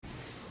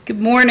Good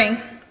morning.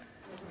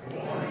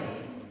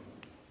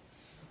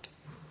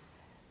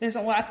 There's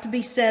a lot to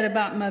be said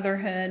about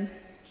motherhood.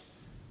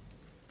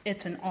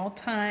 It's an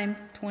all-time,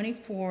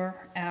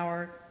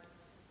 24-hour,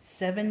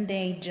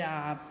 7-day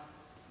job.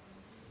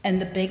 And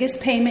the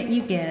biggest payment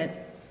you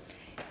get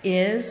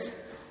is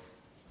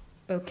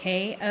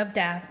bouquet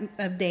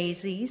of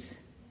daisies.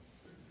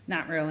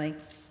 Not really.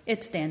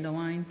 It's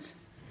dandelions.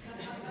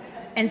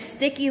 And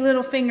sticky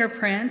little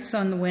fingerprints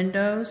on the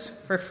windows,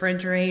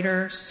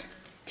 refrigerators,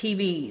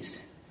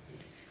 TVs.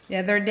 The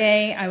other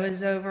day, I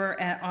was over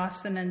at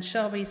Austin and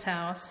Shelby's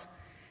house,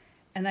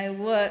 and I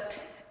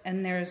looked,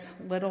 and there's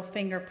little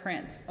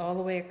fingerprints all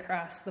the way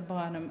across the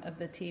bottom of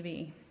the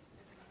TV.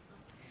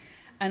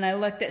 And I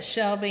looked at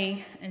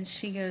Shelby, and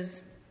she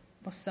goes,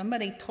 "Well,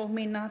 somebody told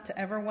me not to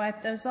ever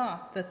wipe those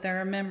off, that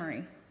they're a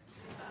memory."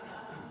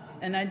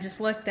 And I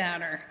just looked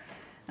at her.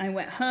 I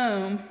went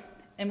home,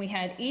 and we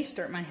had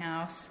Easter at my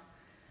house,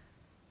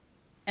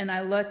 and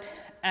I looked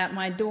at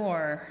my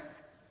door,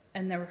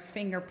 and there were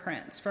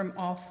fingerprints from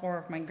all 4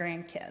 of my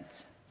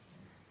grandkids.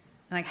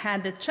 And I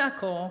had to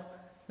chuckle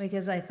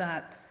because I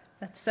thought,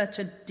 that's such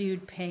a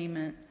dude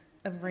payment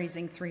of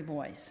raising 3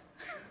 boys.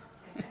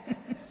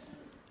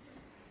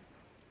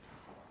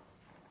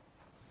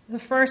 The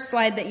first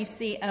slide that you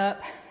see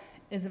up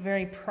is a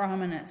very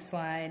prominent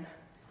slide.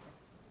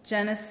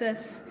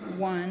 Genesis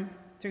 1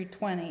 through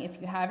 20. If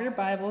you have your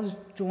Bibles,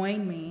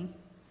 join me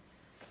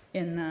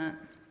in that.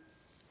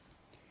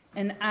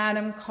 And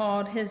Adam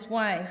called his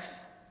wife,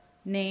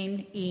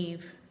 named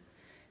Eve,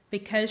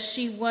 because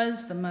she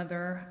was the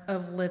mother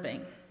of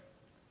living.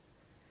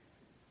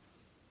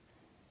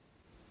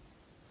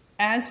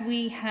 As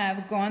we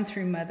have gone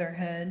through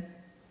motherhood,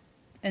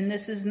 and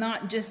this is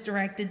not just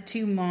directed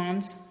to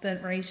moms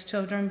that raise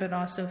children, but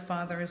also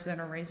fathers that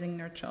are raising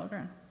their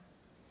children.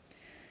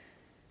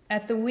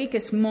 At the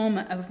weakest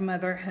moment of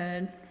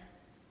motherhood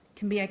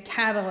can be a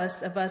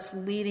catalyst of us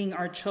leading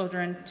our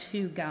children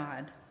to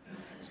God,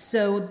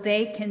 so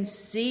they can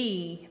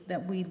see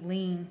that we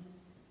lean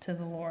to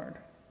the Lord.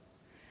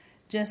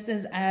 Just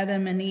as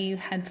Adam and Eve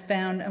had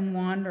found and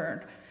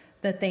wandered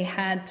that they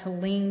had to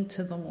lean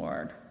to the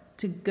Lord,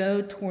 to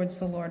go towards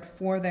the Lord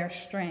for their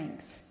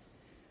strength.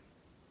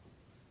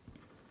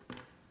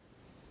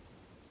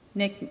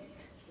 Nick.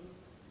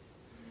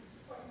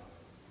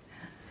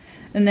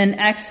 And then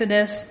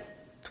Exodus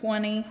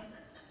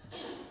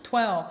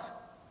 20:12.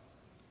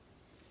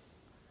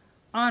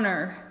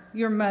 Honor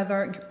your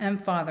mother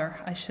and father.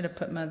 I should have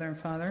put mother and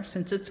father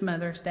since it's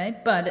Mother's Day,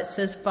 but it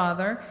says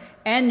father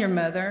and your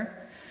mother,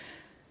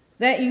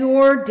 that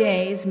your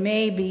days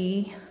may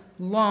be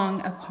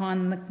long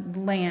upon the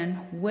land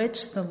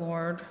which the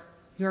Lord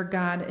your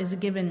God is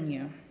giving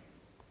you.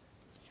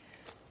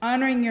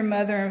 Honoring your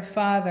mother and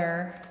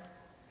father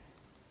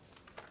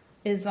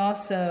is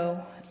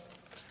also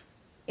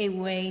a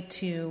way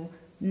to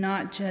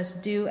not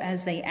just do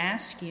as they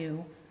ask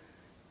you,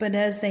 but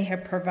as they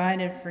have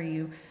provided for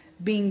you.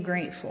 Being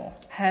grateful,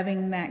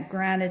 having that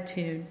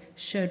gratitude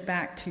showed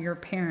back to your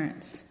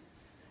parents.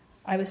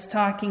 I was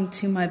talking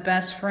to my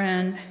best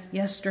friend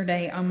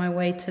yesterday on my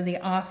way to the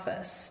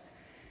office,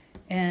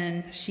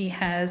 and she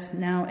has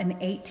now an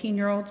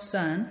 18-year-old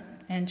son,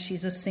 and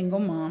she's a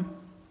single mom.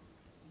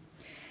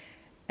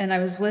 And I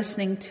was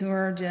listening to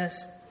her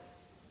just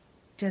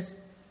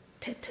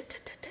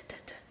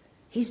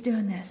he's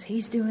doing this,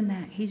 he's doing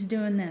that, he's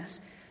doing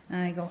this.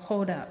 And I go,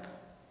 hold up.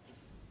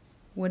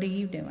 What are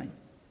you doing?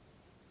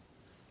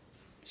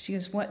 She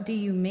goes, what do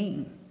you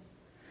mean?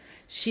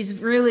 She's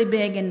really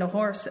big into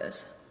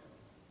horses.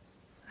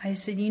 I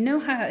said, you know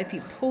how if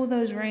you pull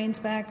those reins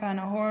back on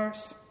a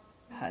horse,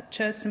 how it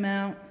chokes him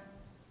out?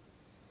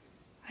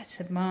 I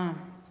said,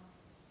 Mom,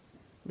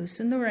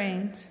 loosen the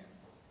reins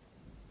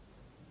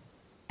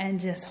and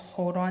just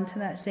hold on to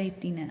that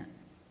safety net.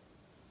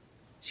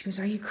 She goes,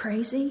 are you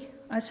crazy?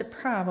 I said,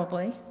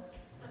 probably.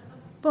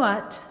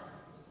 But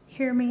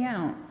hear me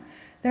out.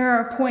 There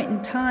are a point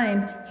in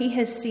time he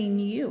has seen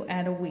you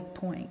at a weak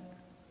point.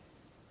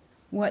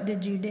 What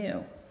did you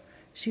do?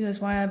 She goes,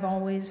 well, I've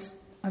always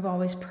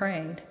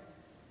prayed.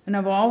 And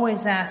I've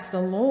always asked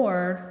the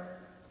Lord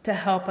to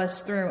help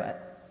us through it.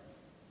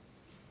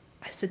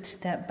 I said,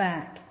 step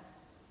back.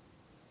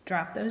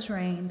 Drop those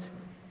reins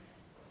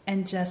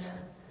and just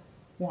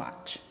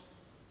watch.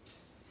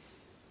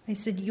 I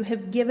said, you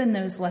have given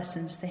those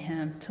lessons to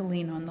him to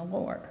lean on the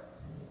Lord.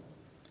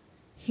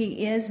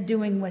 He is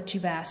doing what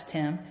you've asked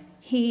him.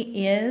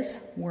 He is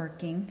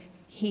working.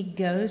 He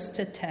goes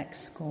to tech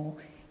school.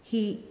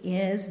 He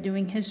is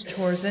doing his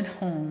chores at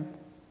home.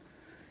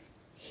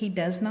 He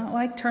does not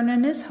like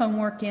turning his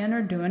homework in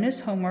or doing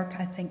his homework.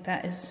 I think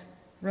that is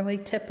really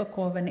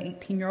typical of an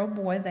 18-year-old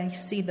boy. They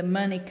see the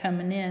money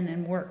coming in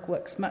and work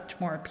looks much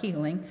more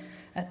appealing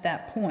at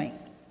that point.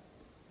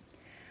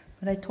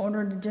 But I told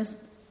her to just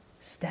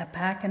step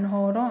back and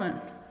hold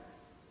on.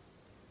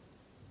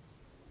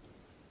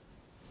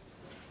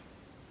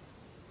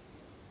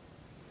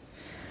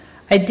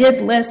 I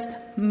did list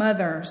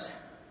mothers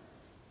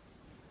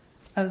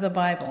of the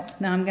Bible.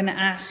 Now I'm going to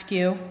ask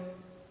you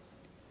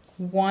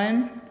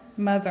one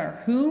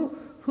mother. Who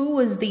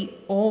was the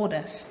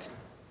oldest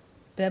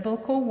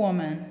biblical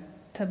woman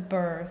to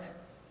birth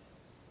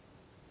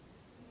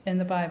in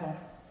the Bible?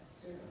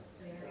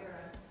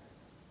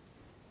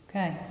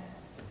 Okay.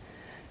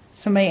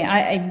 Somebody,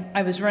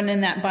 I was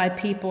running that by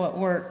people at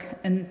work,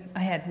 and I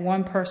had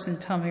one person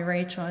tell me,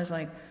 Rachel, I was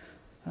like,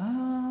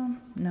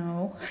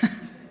 no.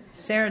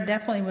 Sarah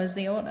definitely was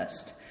the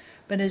oldest.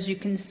 But as you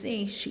can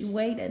see, she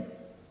waited.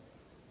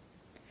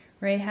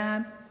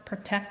 Rahab,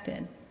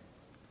 protected.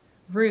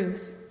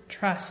 Ruth,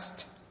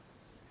 trust.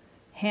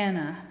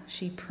 Hannah,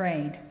 she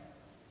prayed.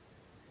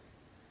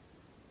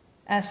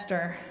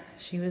 Esther,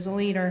 she was a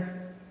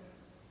leader.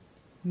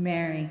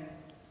 Mary,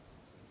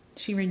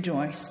 she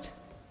rejoiced.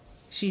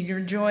 She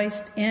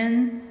rejoiced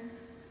in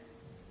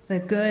the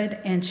good,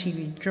 and she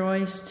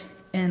rejoiced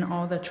in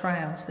all the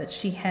trials that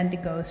she had to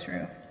go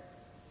through.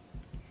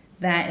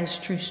 That is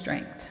true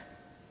strength.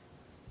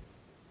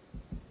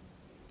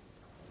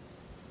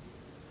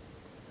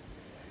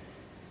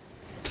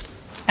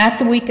 At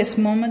the weakest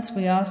moments,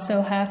 we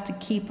also have to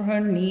keep our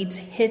needs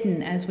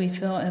hidden as we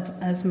feel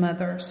as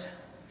mothers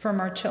from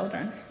our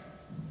children.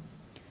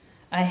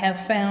 I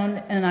have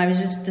found, and I was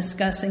just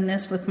discussing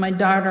this with my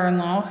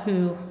daughter-in-law,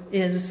 who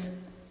is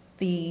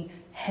the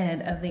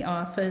head of the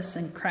office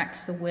and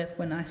cracks the whip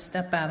when I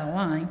step out of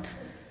line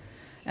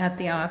at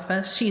the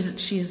office.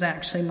 She's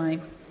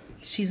actually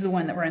she's the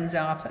one that runs the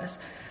office.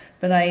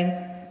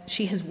 But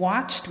she has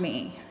watched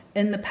me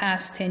in the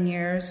past 10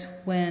 years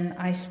when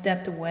I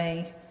stepped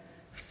away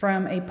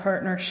from a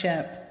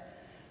partnership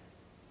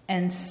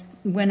and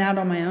went out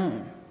on my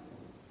own.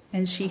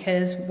 And she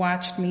has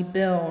watched me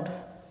build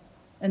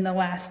in the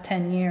last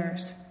 10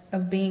 years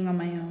of being on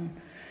my own.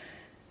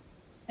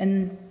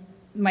 And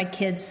my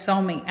kids saw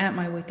me at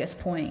my weakest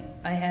point.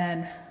 I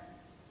had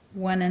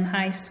one in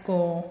high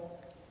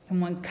school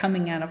and one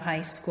coming out of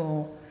high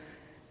school.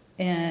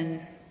 And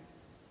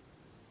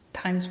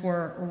times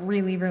were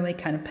really, really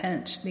kind of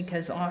pinched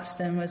because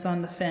Austin was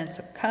on the fence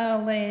of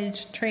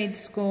college, trade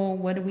school.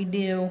 What do we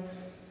do?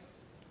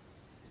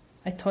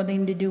 I told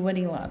him to do what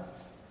he loved.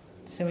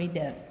 So he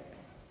did.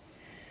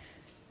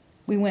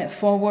 We went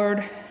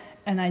forward,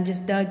 and I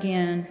just dug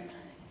in.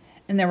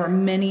 And there were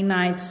many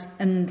nights,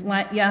 and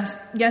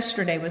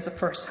yesterday was the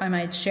first time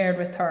I had shared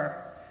with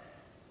her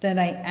that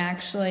I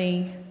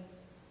actually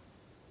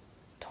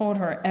told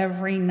her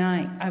every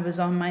night I was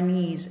on my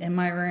knees in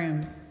my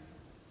room.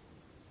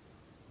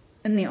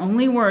 And the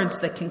only words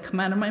that can come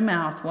out of my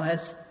mouth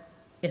was,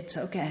 "It's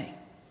okay.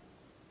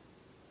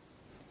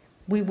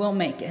 We will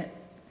make it.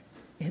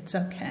 It's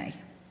okay."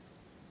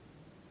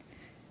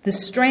 The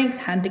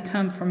strength had to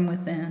come from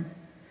within,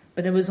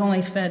 but it was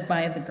only fed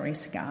by the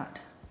grace of God.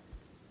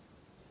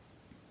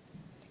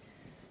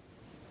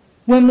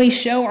 When we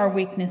show our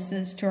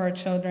weaknesses to our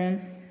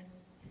children,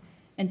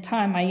 and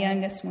my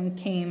youngest one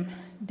came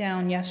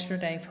down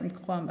yesterday from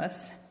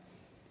Columbus,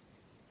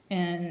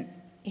 and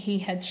he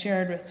had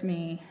shared with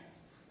me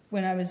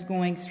when I was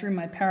going through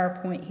my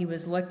PowerPoint, he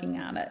was looking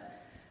at it.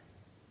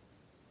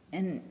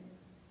 And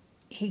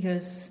he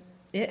goes,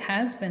 "It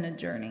has been a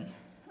journey."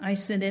 I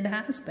said, "It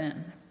has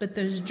been." But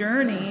those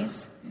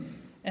journeys,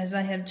 as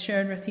I have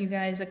shared with you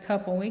guys a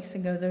couple weeks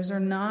ago, those are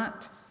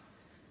not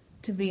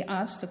to be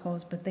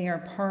obstacles, but they are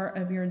part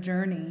of your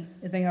journey.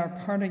 They are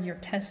part of your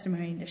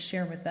testimony to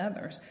share with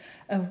others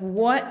of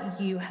what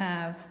you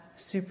have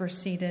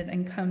superseded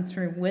and come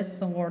through with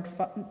the Lord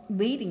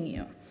leading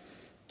you.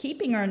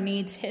 Keeping our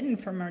needs hidden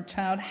from our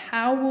child,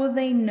 how will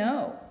they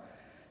know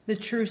the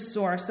true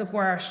source of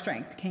where our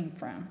strength came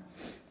from?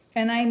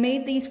 And I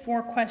made these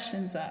 4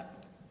 questions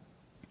up.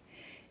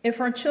 If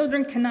our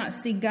children cannot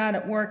see God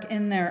at work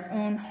in their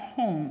own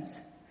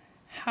homes,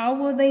 how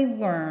will they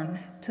learn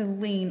to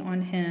lean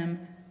on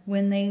Him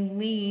when they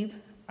leave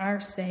our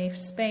safe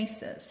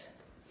spaces?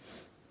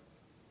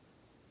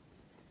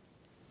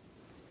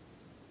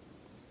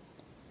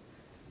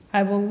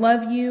 I will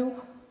love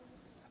you,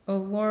 O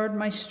Lord,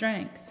 my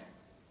strength.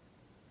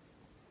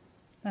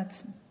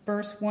 That's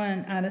verse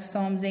 1 out of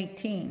Psalms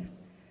 18,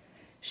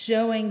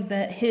 showing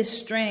that His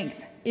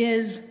strength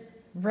is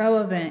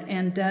relevant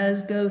and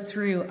does go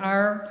through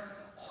our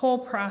whole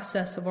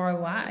process of our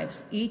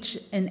lives, each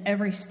and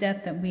every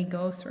step that we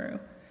go through.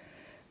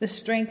 The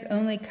strength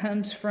only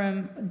comes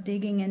from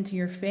digging into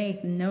your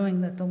faith and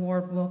knowing that the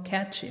Lord will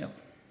catch you.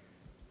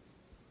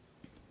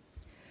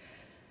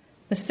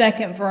 The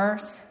second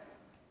verse,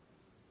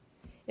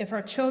 if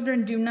our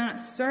children do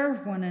not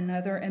serve one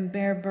another and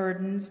bear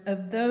burdens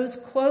of those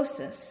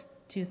closest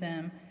to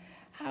them,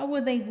 how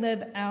will they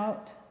live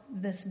out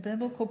this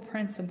biblical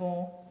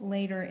principle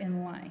later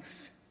in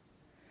life?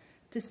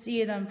 To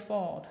see it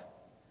unfold.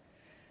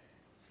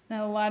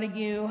 Now, a lot of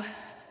you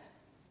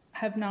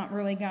have not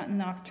really gotten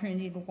the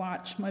opportunity to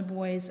watch my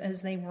boys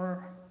as they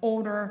were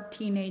older,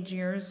 teenage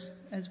years,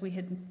 as we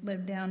had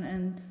lived down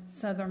in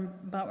southern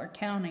Butler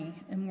County,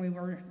 and we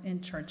were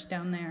in church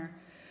down there.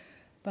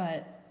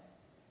 But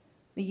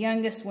the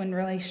youngest one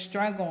really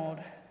struggled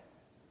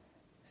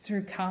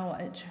through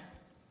college.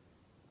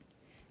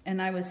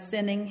 And I was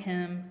sending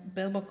him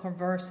biblical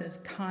verses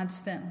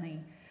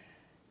constantly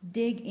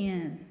dig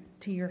in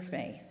to your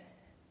faith.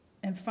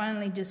 And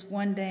finally, just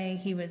one day,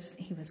 he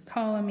was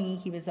calling me.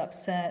 He was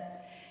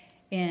upset.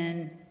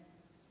 And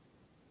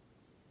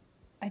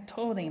I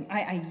told him,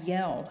 I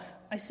yelled.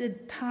 I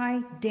said,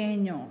 Ty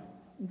Daniel,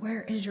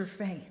 where is your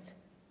faith?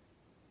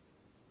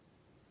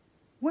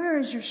 Where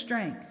is your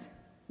strength?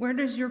 Where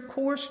does your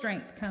core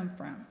strength come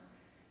from?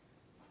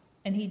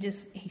 And he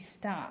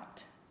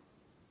stopped.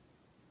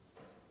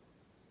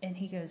 And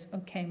he goes,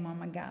 okay,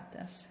 Mom, I got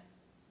this.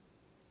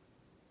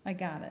 I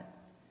got it.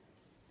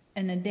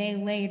 And a day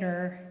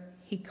later,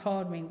 he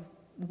called me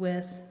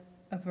with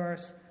a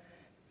verse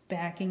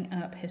backing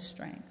up his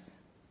strength,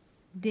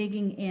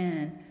 digging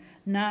in,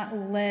 not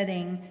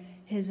letting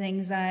his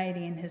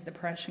anxiety and his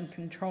depression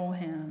control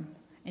him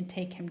and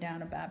take him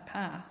down a bad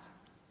path.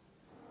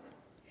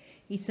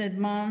 He said,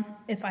 Mom,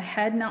 if I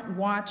had not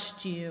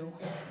watched you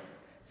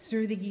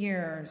through the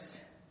years,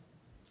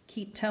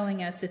 keep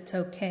telling us it's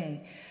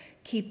okay,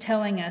 keep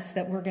telling us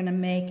that we're going to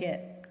make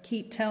it,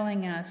 keep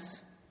telling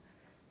us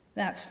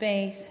that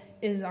faith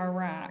is our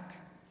rock,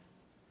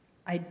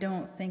 I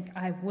don't think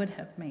I would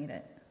have made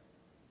it.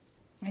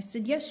 I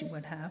said, yes, you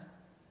would have,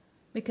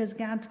 because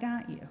God's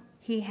got you.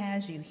 He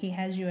has you. He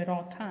has you at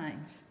all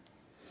times.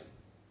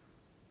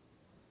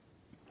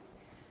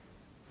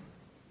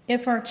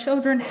 If our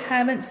children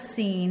haven't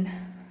seen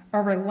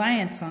our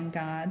reliance on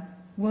God,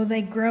 will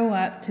they grow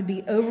up to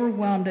be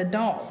overwhelmed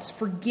adults,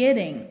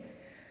 forgetting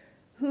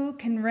who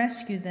can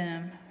rescue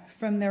them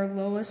from their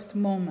lowest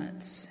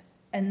moments?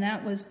 And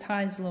that was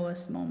Ty's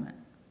lowest moment.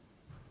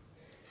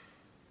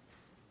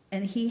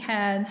 And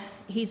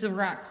he's a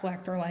rock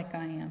collector like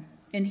I am.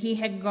 And he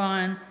had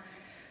gone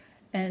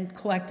and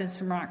collected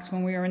some rocks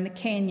when we were in the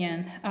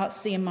canyon out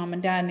seeing Mom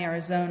and Dad in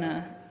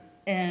Arizona.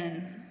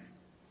 And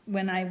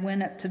when I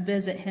went up to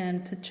visit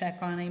him to check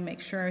on him, make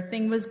sure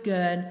everything was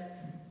good,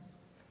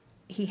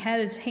 he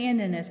had his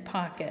hand in his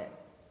pocket.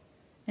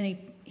 And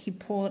he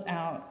pulled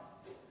out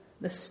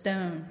the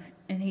stone.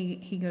 And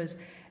he goes,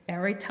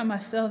 every time I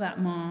feel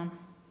that, Mom,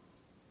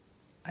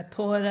 I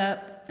pull it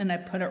up and I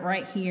put it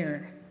right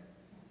here.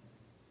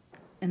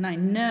 And I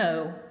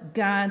know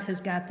God has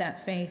got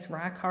that faith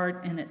rock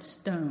hard and it's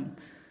stone.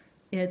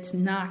 It's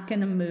not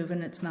going to move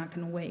and it's not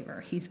going to waver.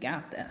 He's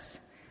got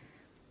this.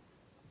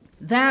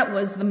 That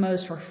was the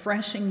most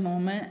refreshing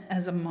moment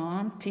as a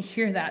mom, to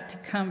hear that to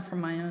come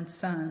from my own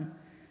son,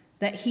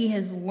 that he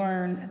has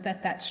learned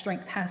that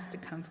strength has to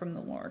come from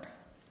the Lord.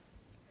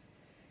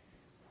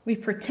 We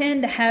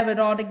pretend to have it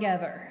all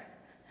together.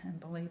 And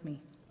believe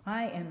me,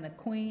 I am the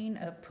queen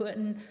of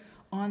putting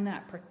on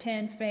that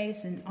pretend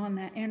face and on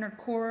that inner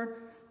cord.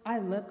 I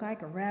look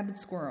like a rabid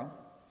squirrel.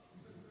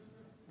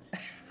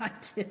 I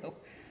do.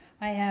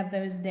 I have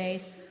those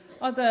days.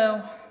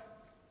 Although,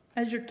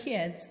 as your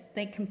kids,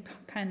 they can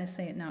kind of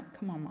say it now,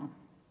 come on, Mom.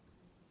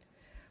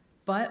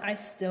 But I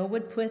still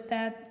would put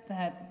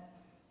that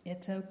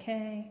it's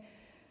okay.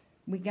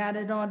 We got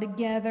it all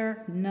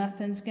together.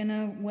 Nothing's going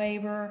to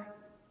waver.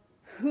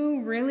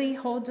 Who really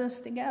holds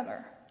us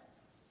together?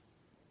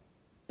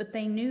 But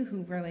they knew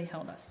who really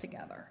held us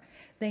together.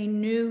 They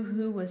knew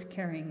who was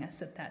carrying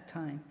us at that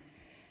time.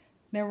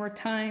 There were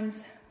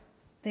times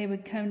they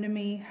would come to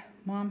me,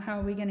 Mom, how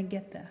are we going to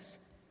get this?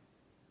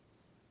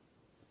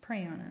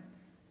 Pray on it.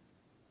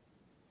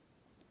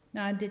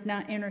 Now, I did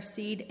not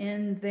intercede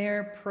in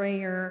their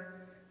prayer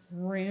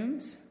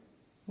rooms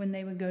when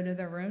they would go to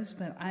their rooms,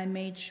 but I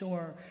made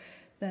sure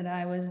that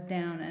I was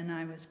down and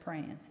I was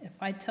praying. If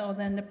I tell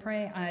them to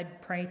pray,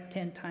 I'd pray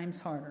 10 times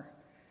harder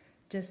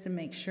just to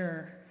make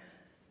sure.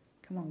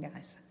 Come on,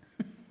 guys.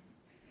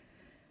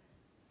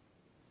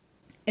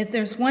 If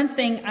there's one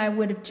thing I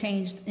would have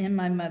changed in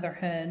my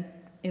motherhood,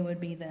 it would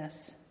be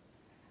this.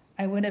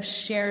 I would have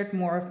shared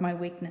more of my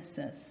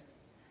weaknesses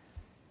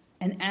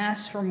and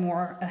asked for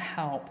more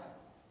help,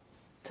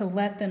 to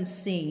let them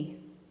see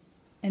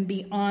and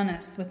be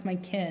honest with my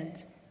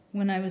kids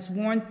when I was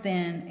worn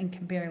thin and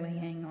could barely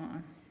hang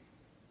on.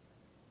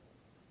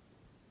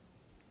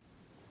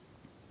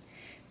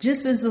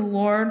 Just as the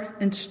Lord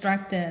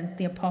instructed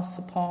the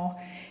Apostle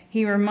Paul,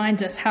 he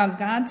reminds us how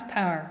God's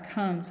power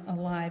comes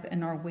alive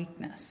in our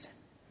weakness.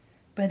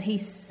 But he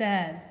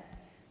said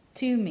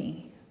to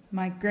me,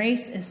 my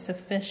grace is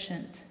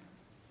sufficient.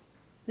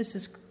 This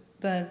is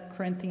the 2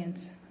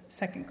 Corinthians.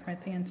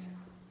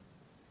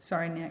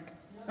 Sorry, Nick.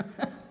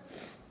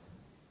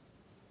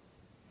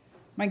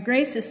 My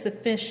grace is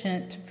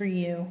sufficient for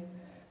you,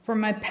 for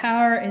my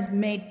power is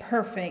made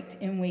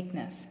perfect in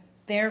weakness.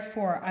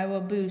 Therefore, I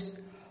will boast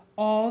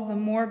all the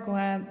more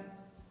gladly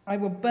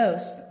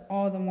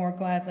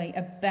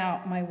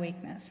about my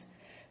weakness,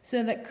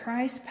 so that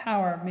Christ's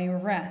power may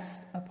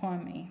rest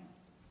upon me.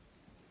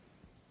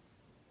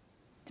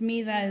 To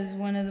me, that is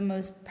one of the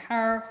most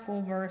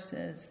powerful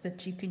verses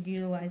that you could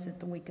utilize at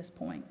the weakest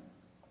point.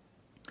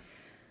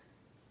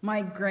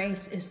 My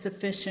grace is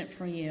sufficient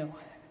for you.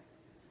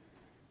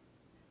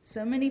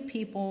 So many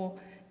people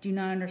do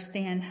not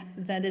understand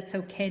that it's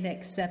okay to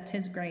accept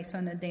his grace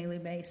on a daily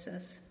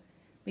basis,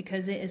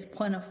 because it is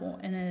plentiful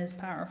and it is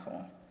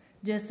powerful,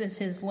 just as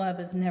his love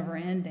is never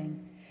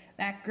ending.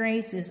 That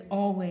grace is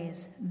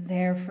always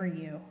there for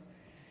you,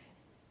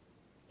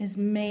 is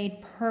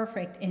made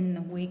perfect in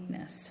the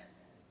weakness.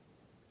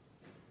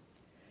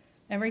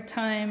 Every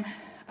time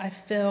I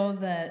feel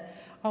that,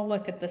 I'll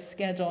look at the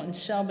schedule, and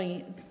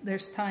Shelby,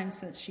 there's times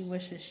that she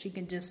wishes she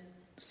could just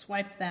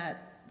swipe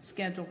that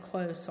schedule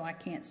closed so I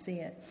can't see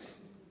it.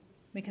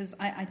 Because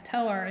I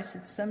tell her, I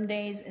said, some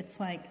days it's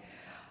like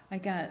I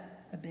got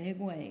a big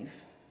wave.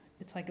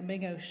 It's like a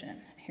big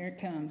ocean. Here it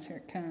comes, here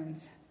it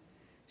comes.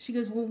 She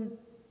goes, well,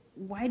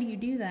 why do you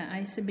do that?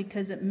 I said,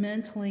 because it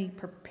mentally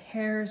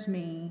prepares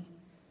me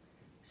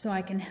so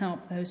I can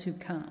help those who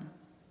come.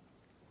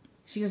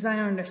 She goes, I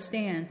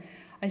understand.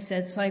 I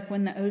said, it's like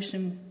when the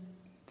ocean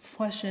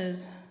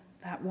flushes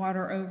that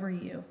water over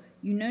you.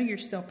 You know you're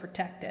still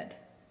protected.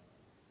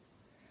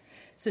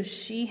 So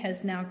she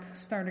has now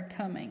started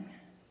coming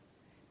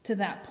to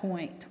that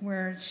point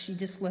where she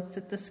just looks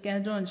at the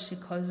schedule and she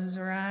closes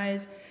her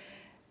eyes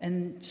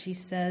and she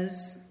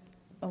says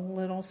a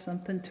little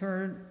something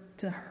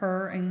to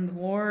her and the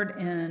Lord,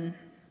 and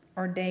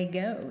our day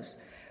goes.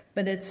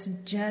 But it's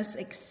just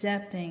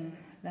accepting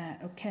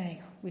that,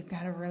 okay, we've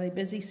got a really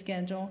busy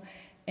schedule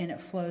and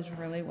it flows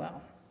really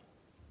well.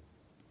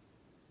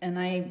 And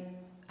I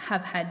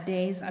have had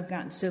days I've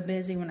gotten so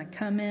busy when I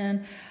come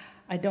in,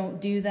 I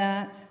don't do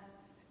that.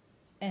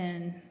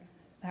 And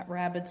that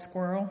rabid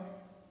squirrel,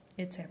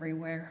 it's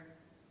everywhere.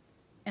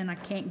 And I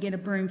can't get a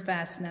broom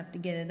fast enough to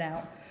get it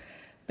out.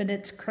 But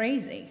it's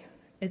crazy.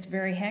 It's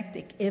very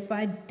hectic. If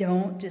I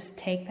don't just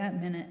take that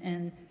minute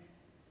and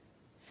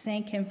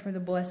thank him for the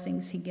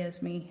blessings he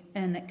gives me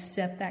and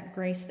accept that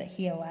grace that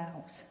he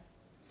allows.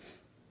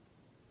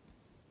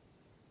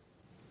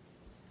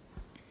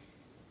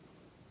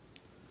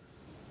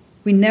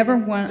 We never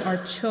want our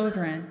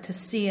children to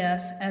see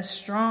us as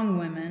strong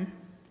women,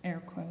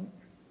 air quote,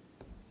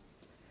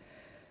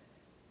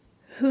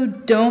 who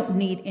don't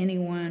need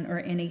anyone or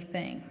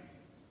anything,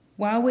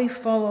 while we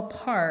fall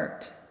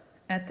apart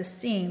at the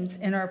seams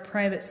in our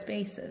private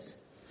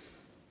spaces.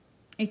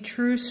 A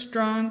true,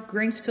 strong,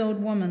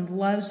 grace-filled woman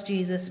loves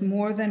Jesus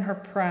more than her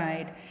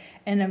pride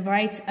and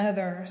invites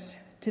others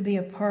to be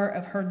a part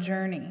of her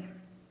journey.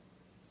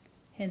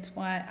 Hence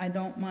why I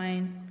don't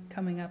mind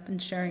coming up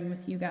and sharing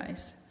with you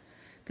guys,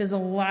 because a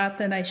lot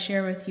that I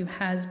share with you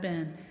has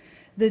been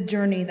the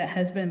journey that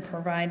has been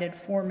provided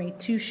for me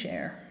to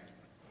share.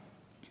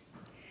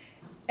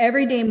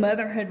 Everyday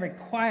motherhood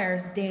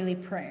requires daily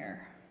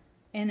prayer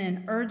and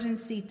an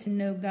urgency to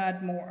know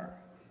God more.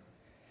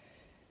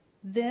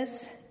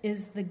 This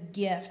is the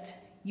gift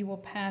you will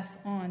pass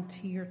on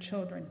to your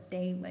children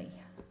daily.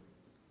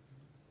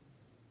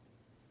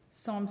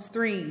 Psalms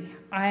 3,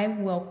 I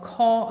will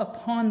call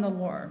upon the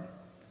Lord,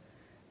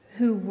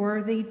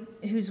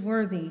 who's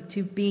worthy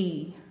to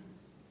be.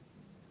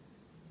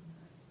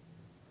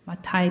 My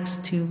type's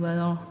too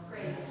little.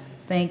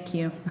 Thank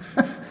you.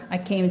 I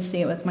can't even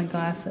see it with my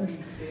glasses.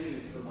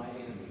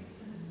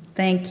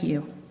 Thank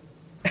you.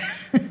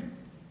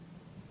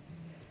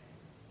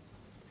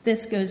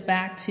 This goes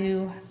back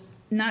to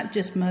not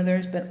just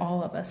mothers, but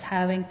all of us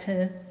having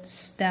to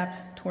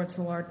step towards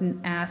the Lord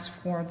and ask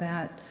for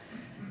that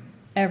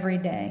every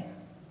day.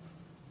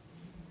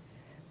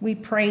 We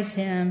praise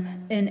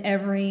him in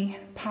every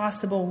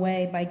possible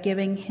way by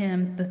giving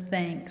him the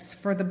thanks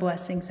for the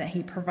blessings that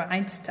he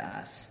provides to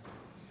us.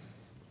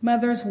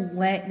 Mothers,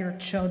 let your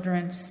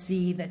children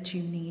see that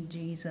you need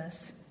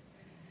Jesus.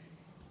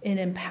 It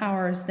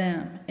empowers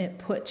them. It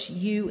puts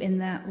you in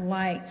that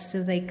light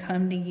so they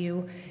come to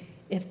you.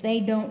 If they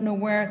don't know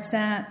where it's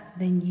at,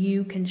 then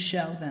you can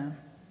show them.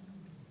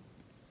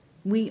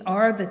 We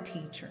are the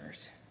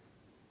teachers.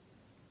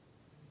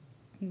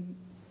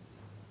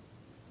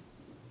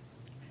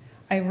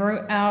 I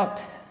wrote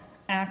out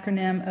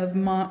acronym of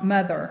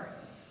mother.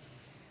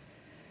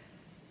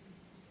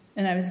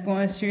 And I was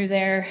going through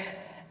there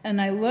and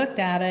I looked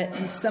at it,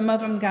 and some of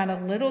them got a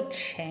little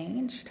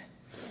changed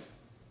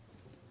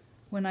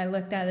when I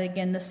looked at it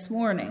again this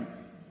morning.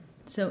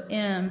 So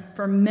M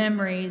for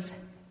memories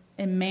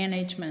and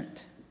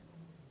management.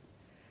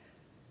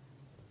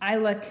 I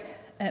look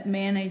at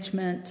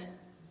management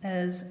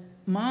as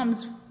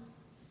moms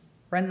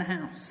run the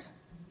house,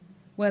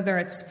 whether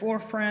it's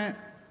forefront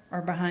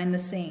or behind the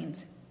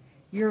scenes.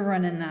 You're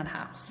running that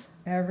house,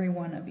 every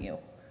one of you.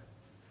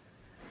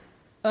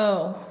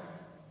 Oh,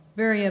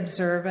 very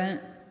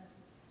observant.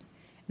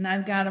 And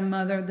I've got a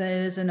mother that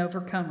is an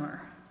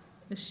overcomer.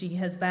 She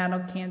has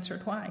battled cancer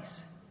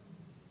twice.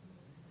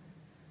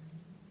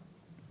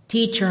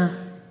 Teacher.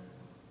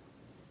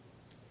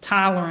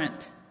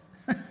 Tolerant.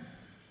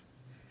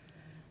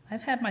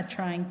 I've had my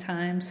trying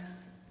times.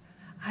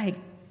 I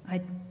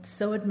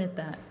so admit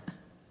that.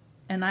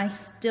 And I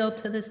still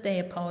to this day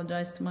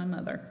apologize to my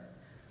mother.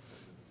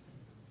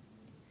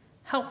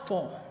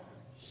 Helpful.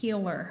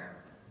 Healer.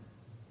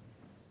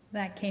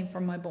 That came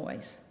from my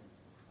boys.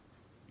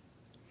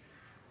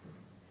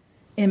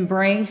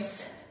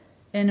 Embrace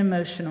and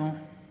emotional.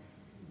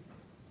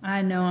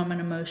 I know I'm an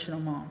emotional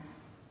mom.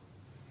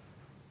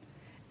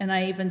 And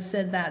I even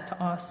said that to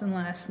Austin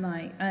last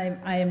night.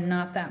 I am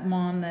not that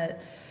mom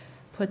that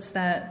puts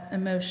that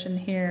emotion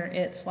here,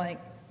 it's like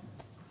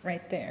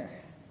right there.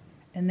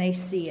 And they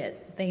see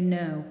it, they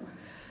know,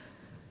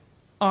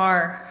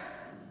 are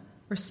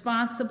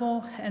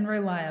responsible and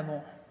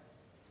reliable.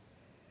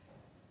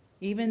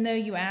 Even though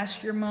you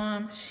ask your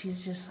mom,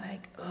 she's just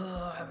like,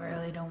 oh, I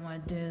really don't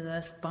want to do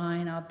this.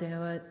 Fine, I'll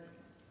do it.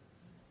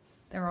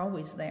 They're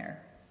always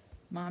there.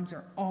 Moms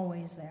are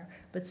always there,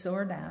 but so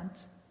are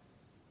dads.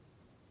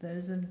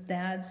 Those of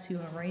dads who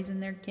are raising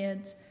their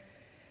kids,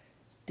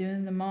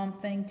 doing the mom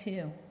thing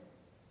too,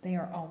 they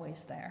are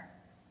always there.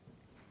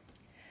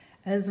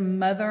 As a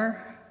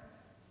mother,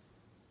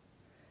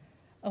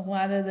 a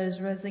lot of those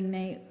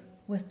resonate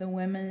with the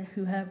women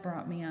who have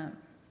brought me up.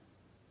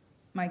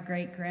 My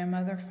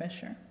great-grandmother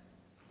Fisher,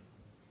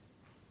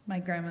 my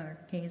grandmother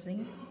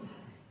Casey,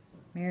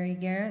 Mary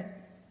Garrett,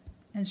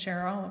 and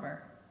Cheryl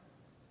Oliver,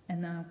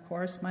 and then, of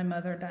course, my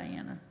mother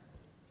Diana.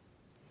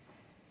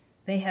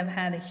 They have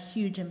had a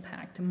huge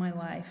impact in my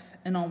life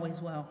and always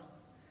will.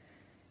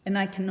 And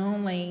I can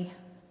only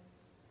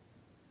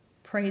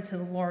pray to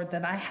the Lord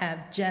that I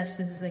have just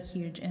as a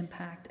huge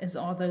impact as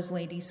all those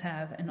ladies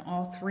have, and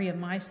all 3 of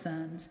my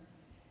sons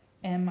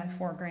and my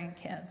 4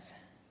 grandkids.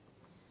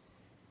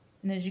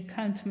 And as you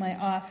come to my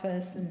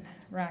office, and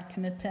Rock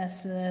can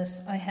attest to this,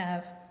 I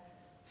have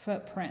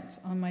footprints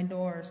on my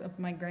doors of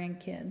my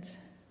grandkids.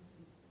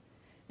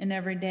 And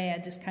every day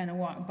I just kind of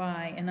walk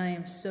by, and I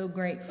am so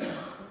grateful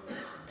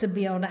to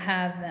be able to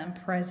have them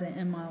present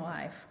in my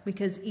life,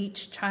 because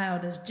each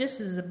child is just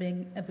as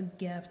big of a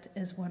gift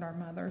as what our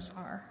mothers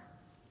are.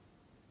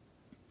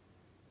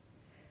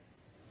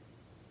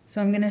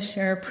 So I'm going to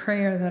share a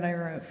prayer that I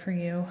wrote for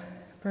you.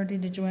 Brody,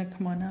 did you want to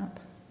come on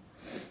up?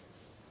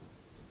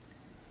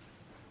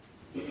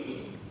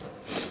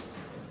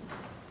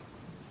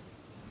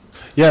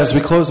 Yeah, as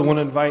we close, I want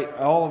to invite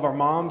all of our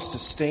moms to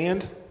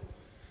stand.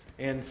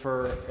 And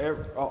for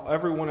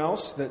everyone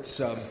else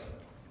that's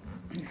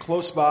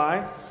close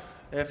by,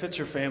 if it's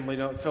your family,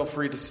 don't feel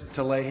free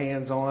to lay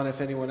hands on.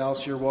 If anyone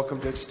else, you're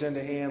welcome to extend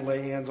a hand,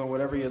 lay hands on,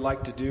 whatever you'd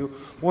like to do.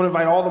 I want to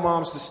invite all the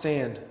moms to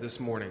stand this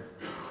morning.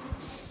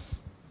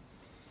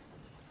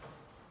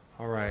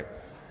 All right,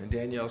 and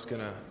Danielle's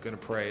gonna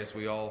pray as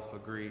we all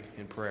agree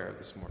in prayer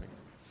this morning.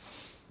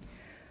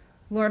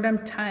 Lord, I'm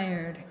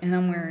tired and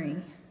I'm weary,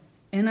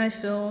 and I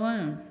feel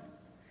alone.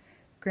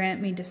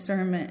 Grant me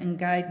discernment and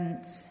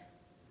guidance.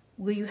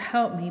 Will you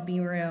help me be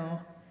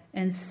real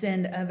and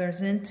send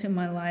others into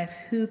my life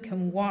who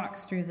can walk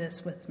through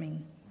this with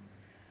me?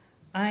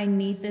 I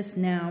need this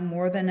now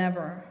more than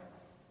ever.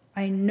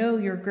 I know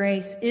your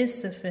grace is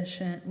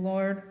sufficient,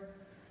 Lord.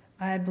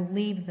 I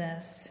believe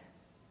this.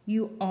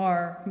 You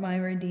are my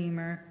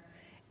Redeemer,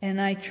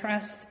 and I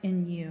trust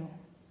in you.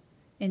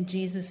 In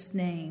Jesus'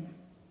 name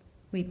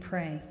we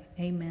pray.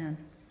 Amen.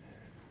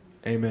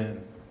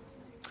 Amen.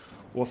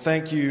 Well,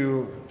 thank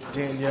you,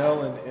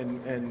 Danielle,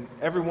 and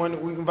everyone.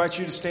 We invite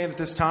you to stand at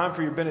this time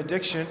for your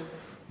benediction.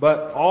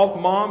 But all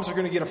moms are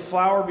going to get a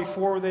flower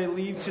before they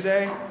leave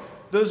today.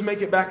 Those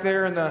make it back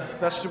there in the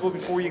vestibule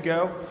before you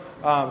go.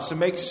 So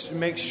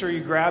make sure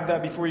you grab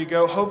that before you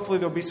go. Hopefully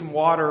there'll be some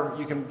water.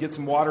 You can get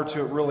some water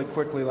to it really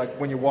quickly, like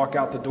when you walk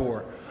out the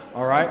door.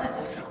 All right?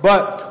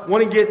 But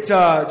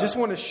just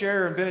want to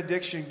share a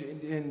benediction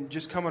and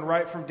just coming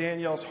right from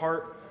Danielle's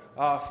heart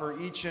for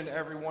each and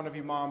every one of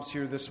you moms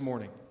here this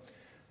morning.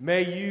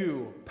 May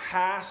you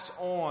pass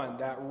on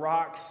that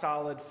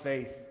rock-solid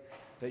faith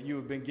that you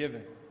have been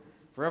given.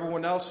 For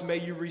everyone else, may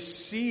you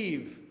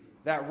receive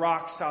that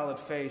rock-solid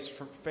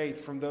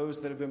faith from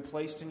those that have been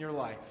placed in your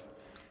life.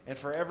 And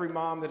for every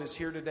mom that is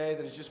here today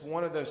that is just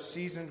one of those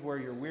seasons where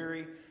you're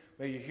weary,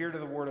 may you hear to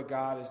the word of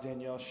God as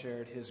Danielle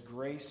shared. His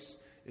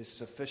grace is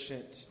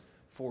sufficient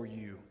for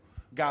you.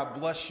 God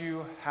bless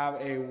you. Have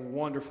a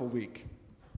wonderful week.